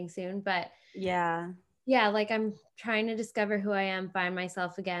it's ending soon, but yeah, like I'm trying to discover who I am, find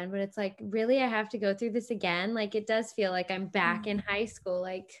myself again. But it's like, really, I have to go through this again? Like, it does feel like I'm back in high school.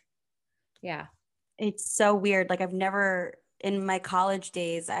 Like, yeah. It's so weird. Like I've never, in my college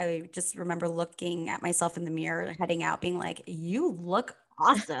days, I just remember looking at myself in the mirror, heading out, being like, you look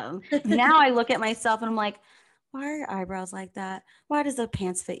awesome. Now I look at myself and I'm like, why are your eyebrows like that? Why does the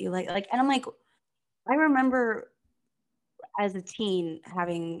pants fit you like, and I'm like, I remember as a teen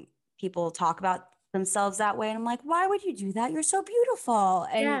having people talk about themselves that way. And I'm like, why would you do that? You're so beautiful.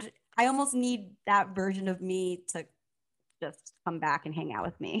 And I almost need that version of me to just come back and hang out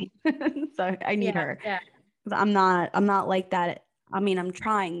with me. So I need her. Yeah. I'm not like that. I mean, I'm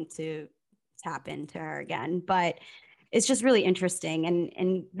trying to tap into her again, but it's just really interesting.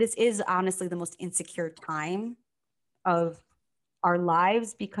 And this is honestly the most insecure time of our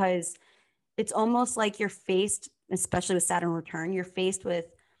lives, because it's almost like you're faced, especially with Saturn return, you're faced with,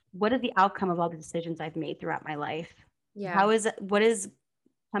 what is the outcome of all the decisions I've made throughout my life? Yeah. What is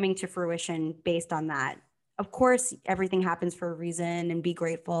coming to fruition based on that? Of course, everything happens for a reason, and be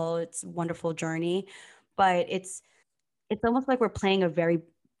grateful. It's a wonderful journey, but it's almost like we're playing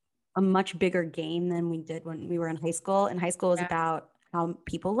a much bigger game than we did when we were in high school. And high school was about how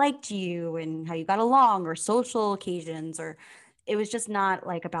people liked you and how you got along, or social occasions, or it was just not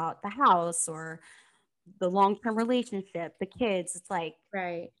like about the house or the long-term relationship, the kids. It's like,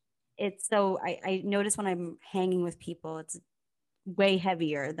 it's so I notice when I'm hanging with people, it's way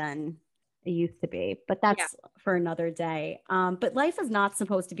heavier than It used to be, but that's for another day. But life is not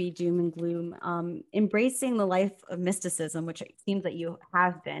supposed to be doom and gloom. Embracing the life of mysticism, which it seems that you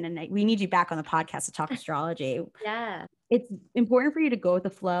have been, and we need you back on the podcast to talk astrology. Yeah. It's important for you to go with the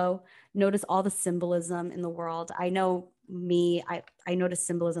flow, notice all the symbolism in the world. I know me, I notice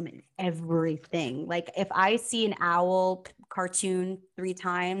symbolism in everything. Like if I see an owl cartoon 3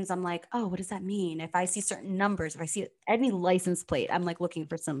 times, I'm like, oh, what does that mean? If I see certain numbers, if I see any license plate, I'm like looking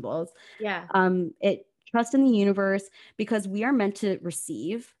for symbols. Yeah. It trust in the universe, because we are meant to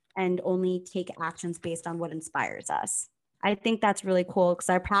receive and only take actions based on what inspires us. I think that's really cool, because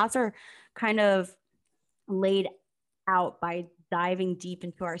our paths are kind of laid out by diving deep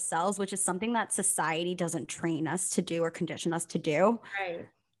into ourselves, which is something that society doesn't train us to do or condition us to do. Right.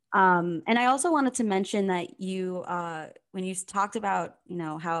 And I also wanted to mention that you, when you talked about,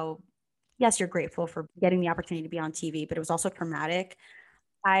 how, yes, you're grateful for getting the opportunity to be on TV, but it was also traumatic.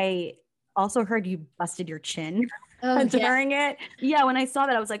 I also heard you busted your chin during it. Yeah, when I saw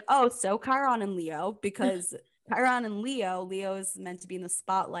that, I was like, oh, so Chiron and Leo, because Chiron and Leo is meant to be in the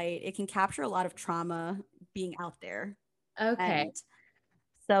spotlight. It can capture a lot of trauma being out there. Okay. And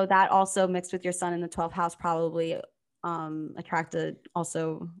so that also mixed with your sun in the 12th house probably attracted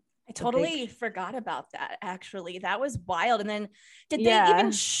also. I totally forgot about that, actually. That was wild. And then did they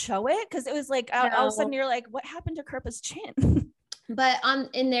even show it? Because it was like all of a sudden you're like, what happened to Kirpa's chin? But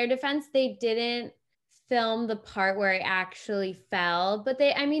in their defense, they didn't film the part where it actually fell. But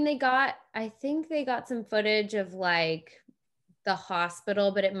I think they got some footage of like the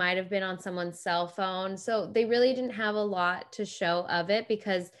hospital, but it might have been on someone's cell phone. So they really didn't have a lot to show of it,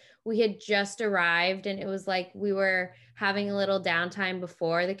 because we had just arrived and it was like we were having a little downtime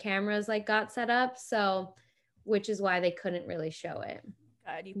before the cameras like got set up. So, which is why they couldn't really show it.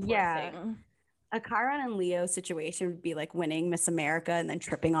 God, you poor thing. A Chiron and Leo situation would be like winning Miss America and then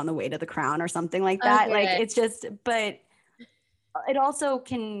tripping on the way to the crown or something like that. It's just, but it also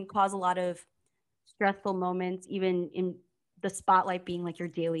can cause a lot of stressful moments, even in the spotlight being like your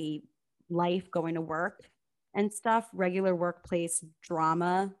daily life, going to work and stuff. Regular workplace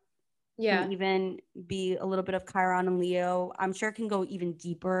drama can even be a little bit of Chiron and Leo. I'm sure it can go even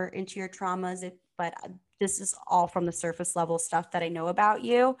deeper into your traumas, but this is all from the surface level stuff that I know about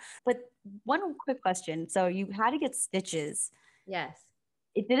you. But one quick question. So you had to get stitches. Yes.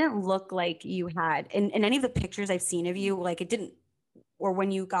 It didn't look like you had, in any of the pictures I've seen of you, like it didn't, or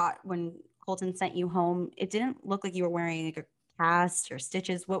when Colton sent you home, it didn't look like you were wearing like a cast or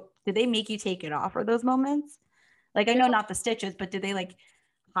stitches. What did they make you take it off for those moments? Like, I know not the stitches, but did they like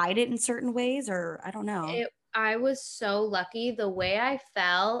hide it in certain ways, or I don't know? I was so lucky. The way I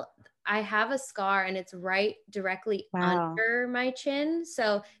fell, I have a scar and it's right directly under my chin.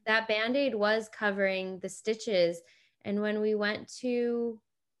 So that Band-Aid was covering the stitches. And when we went to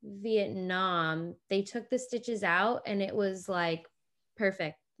Vietnam, they took the stitches out and it was like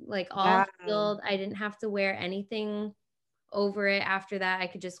perfect, like all healed. I didn't have to wear anything over it. After that, I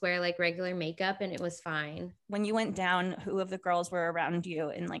could just wear like regular makeup and it was fine. When you went down, who of the girls were around you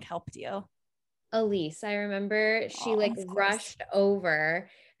and like helped you? Elise, I remember she rushed over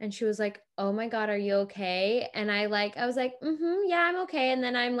and she was like, oh my God, are you okay? And I was like, yeah, I'm okay. And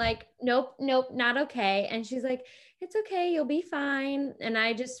then I'm like, nope, not okay. And she's like, it's okay, you'll be fine. And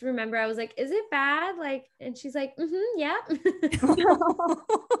I just remember I was like, is it bad? And she's like, yeah.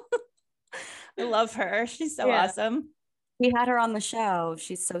 I love her. She's so awesome. We had her on the show.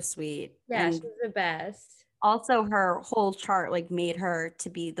 She's so sweet. Yeah, she's the best. Also, her whole chart made her to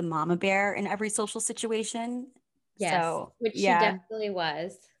be the mama bear in every social situation. Yes, so, which she definitely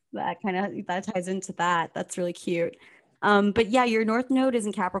was. That ties into that. That's really cute. But yeah, your North Node is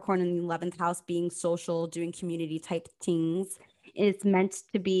in Capricorn in the 11th house, being social, doing community type things. It's meant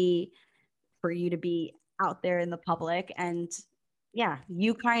to be for you to be out there in the public, and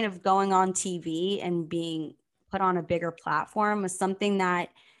you kind of going on TV and being put on a bigger platform was something that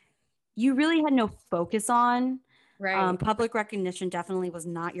you really had no focus on. Right. Public recognition definitely was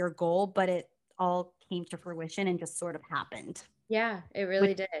not your goal, but it all came to fruition and just sort of happened. Yeah, it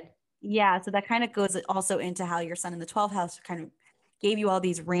really did. Yeah. So that kind of goes also into how your sun in the 12th house kind of gave you all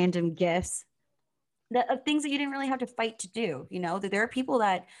these random gifts of things that you didn't really have to fight to do. That there are people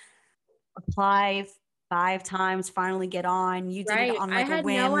that apply 5 times, finally get on. You did it on a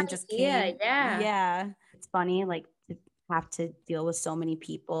whim and just came. Yeah. It's funny, to have to deal with so many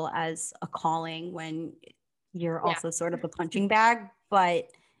people as a calling when you're also sort of a punching bag, but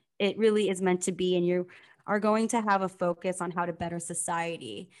it really is meant to be. And you are going to have a focus on how to better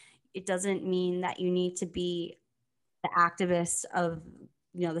society. It doesn't mean that you need to be the activist of,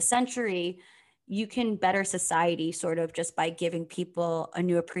 the century. you can better society sort of just by giving people a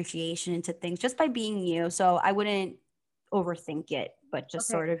new appreciation into things, just by being you. So I wouldn't overthink it, but just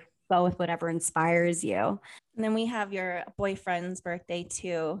Okay. sort of go with whatever inspires you. And then we have your boyfriend's birthday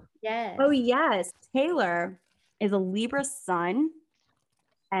too. Yes. Oh, yes. Taylor is a Libra sun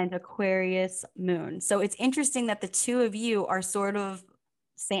and Aquarius moon. So it's interesting that the two of you are sort of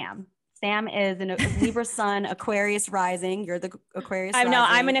Sam. Sam is a Libra sun, Aquarius rising. You're the Aquarius rising.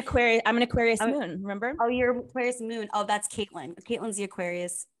 I'm an Aquarius moon, remember? Oh, you're Aquarius moon. Oh, that's Caitlin. Caitlin's the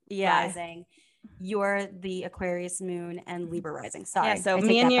Aquarius rising. You're the Aquarius moon and Libra rising. Sorry. Yeah, so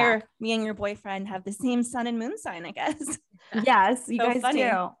me and your boyfriend have the same sun and moon sign, I guess. Yes, you So guys funny.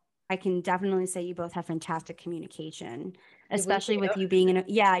 do. I can definitely say you both have fantastic communication, especially with you being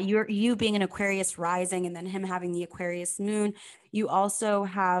you being an Aquarius rising and then him having the Aquarius moon. You also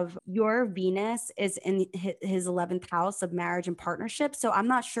have your Venus is in his 11th house of marriage and partnership. So I'm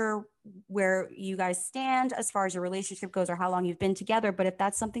not sure where you guys stand as far as your relationship goes or how long you've been together, but if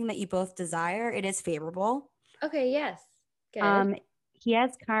that's something that you both desire, it is favorable. Okay, yes. Good. He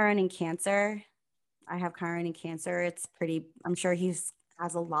has Chiron in Cancer. I have Chiron in Cancer. It's pretty, I'm sure he's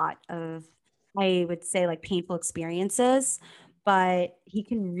has a lot of, I would say, like painful experiences, but he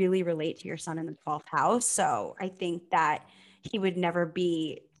can really relate to your sun in the 12th house. So I think that he would never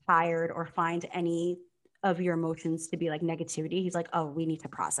be tired or find any of your emotions to be like negativity. He's like, oh, we need to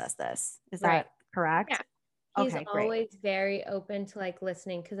process this. Is that correct? Yeah. He's Okay, always very open to like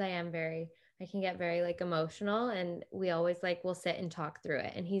listening because I can get very like emotional, and we always like will sit and talk through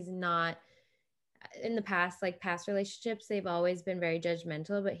it. And he's not, in the past, like past relationships, they've always been very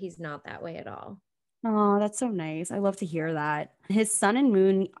judgmental, but he's not that way at all. Oh, that's so nice. I love to hear that. His sun and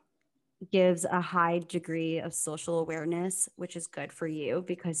moon gives a high degree of social awareness, which is good for you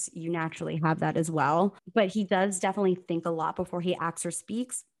because you naturally have that as well. But he does definitely think a lot before he acts or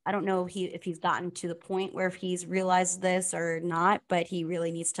speaks. I don't know if he's gotten to the point where if he's realized this or not, but he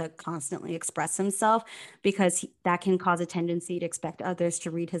really needs to constantly express himself because that can cause a tendency to expect others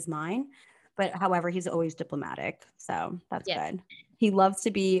to read his mind. But however, he's always diplomatic. So that's good. He loves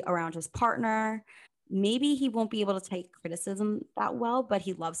to be around his partner. Maybe he won't be able to take criticism that well, but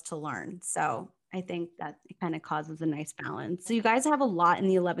he loves to learn. So I think that it kind of causes a nice balance. So you guys have a lot in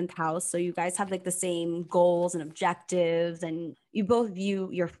the 11th house. So you guys have like the same goals and objectives, and you both view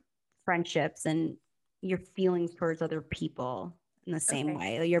your friendships and your feelings towards other people in the same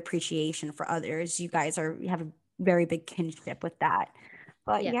way. Your appreciation for others. You guys you have a very big kinship with that.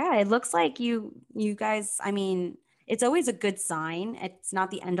 But yeah, it looks like you guys, I mean, it's always a good sign. It's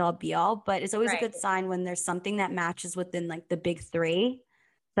not the end all be all, but it's always a good sign when there's something that matches within like the big three,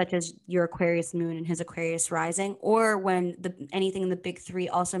 such as your Aquarius moon and his Aquarius rising, or when anything in the big three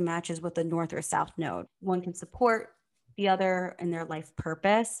also matches with the north or south node. One can support the other in their life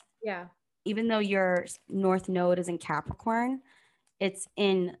purpose. Yeah. Even though your north node is in Capricorn, it's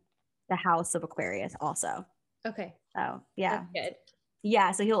in the house of Aquarius also. Okay. So yeah. That's good.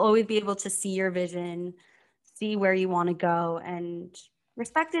 Yeah, so he'll always be able to see your vision, see where you want to go, and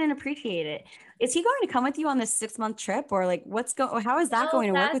respect it and appreciate it. Is he going to come with you on this 6-month trip, or like how is that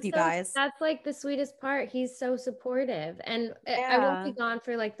going to work with you guys? That's like the sweetest part. He's so supportive, and I won't be gone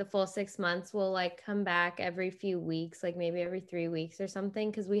for like the full 6 months. We'll like come back every few weeks, like maybe every 3 weeks or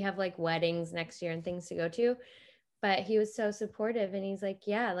something, because we have like weddings next year and things to go to. But he was so supportive, and he's like,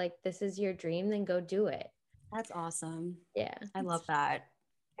 yeah, like this is your dream, then go do it. That's awesome. Yeah. I love that.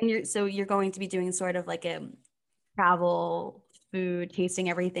 And you're going to be doing sort of like a travel, food, tasting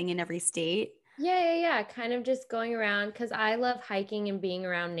everything in every state. Yeah. Kind of just going around because I love hiking and being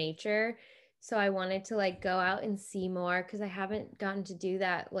around nature. So I wanted to like go out and see more because I haven't gotten to do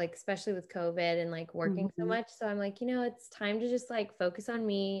that, like especially with COVID and like working so much. So I'm like, it's time to just like focus on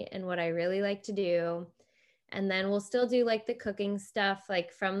me and what I really like to do. And then we'll still do like the cooking stuff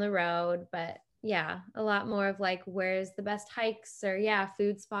like from the road, but yeah, a lot more of like where's the best hikes or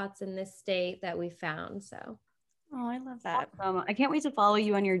food spots in this state that we found. So oh, I love that. I can't wait to follow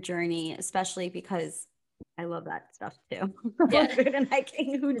you on your journey, especially because I love that stuff too. Yeah. Food and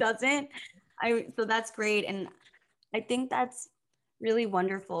hiking, who doesn't? So that's great. And I think that's really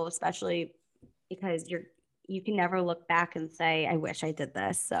wonderful, especially because you can never look back and say, I wish I did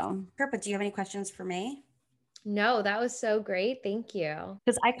this. So Kirpa, do you have any questions for me? No, that was so great. Thank you.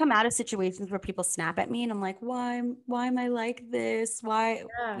 Because I come out of situations where people snap at me and I'm like, why am I like this? Why,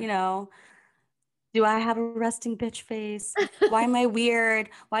 do I have a resting bitch face? Why am I weird?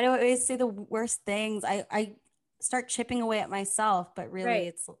 Why do I always say the worst things? I start chipping away at myself, but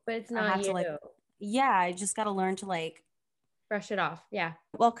really but it's not you. I just got to learn to like brush it off. Yeah.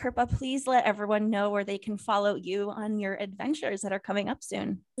 Well, Kirpa, please let everyone know where they can follow you on your adventures that are coming up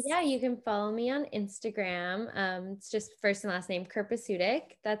soon. Yeah, you can follow me on Instagram. It's just first and last name, Kirpa Sudik.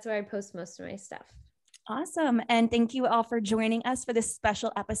 That's where I post most of my stuff. Awesome. And thank you all for joining us for this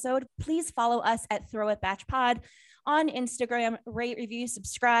special episode. Please follow us at Throw It Batch Pod on Instagram, rate, review,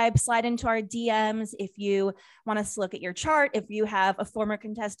 subscribe, slide into our DMs if you want us to look at your chart, if you have a former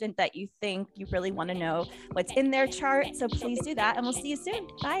contestant that you think you really want to know what's in their chart. So please do that, and we'll see you soon.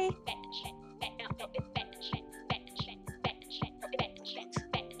 Bye.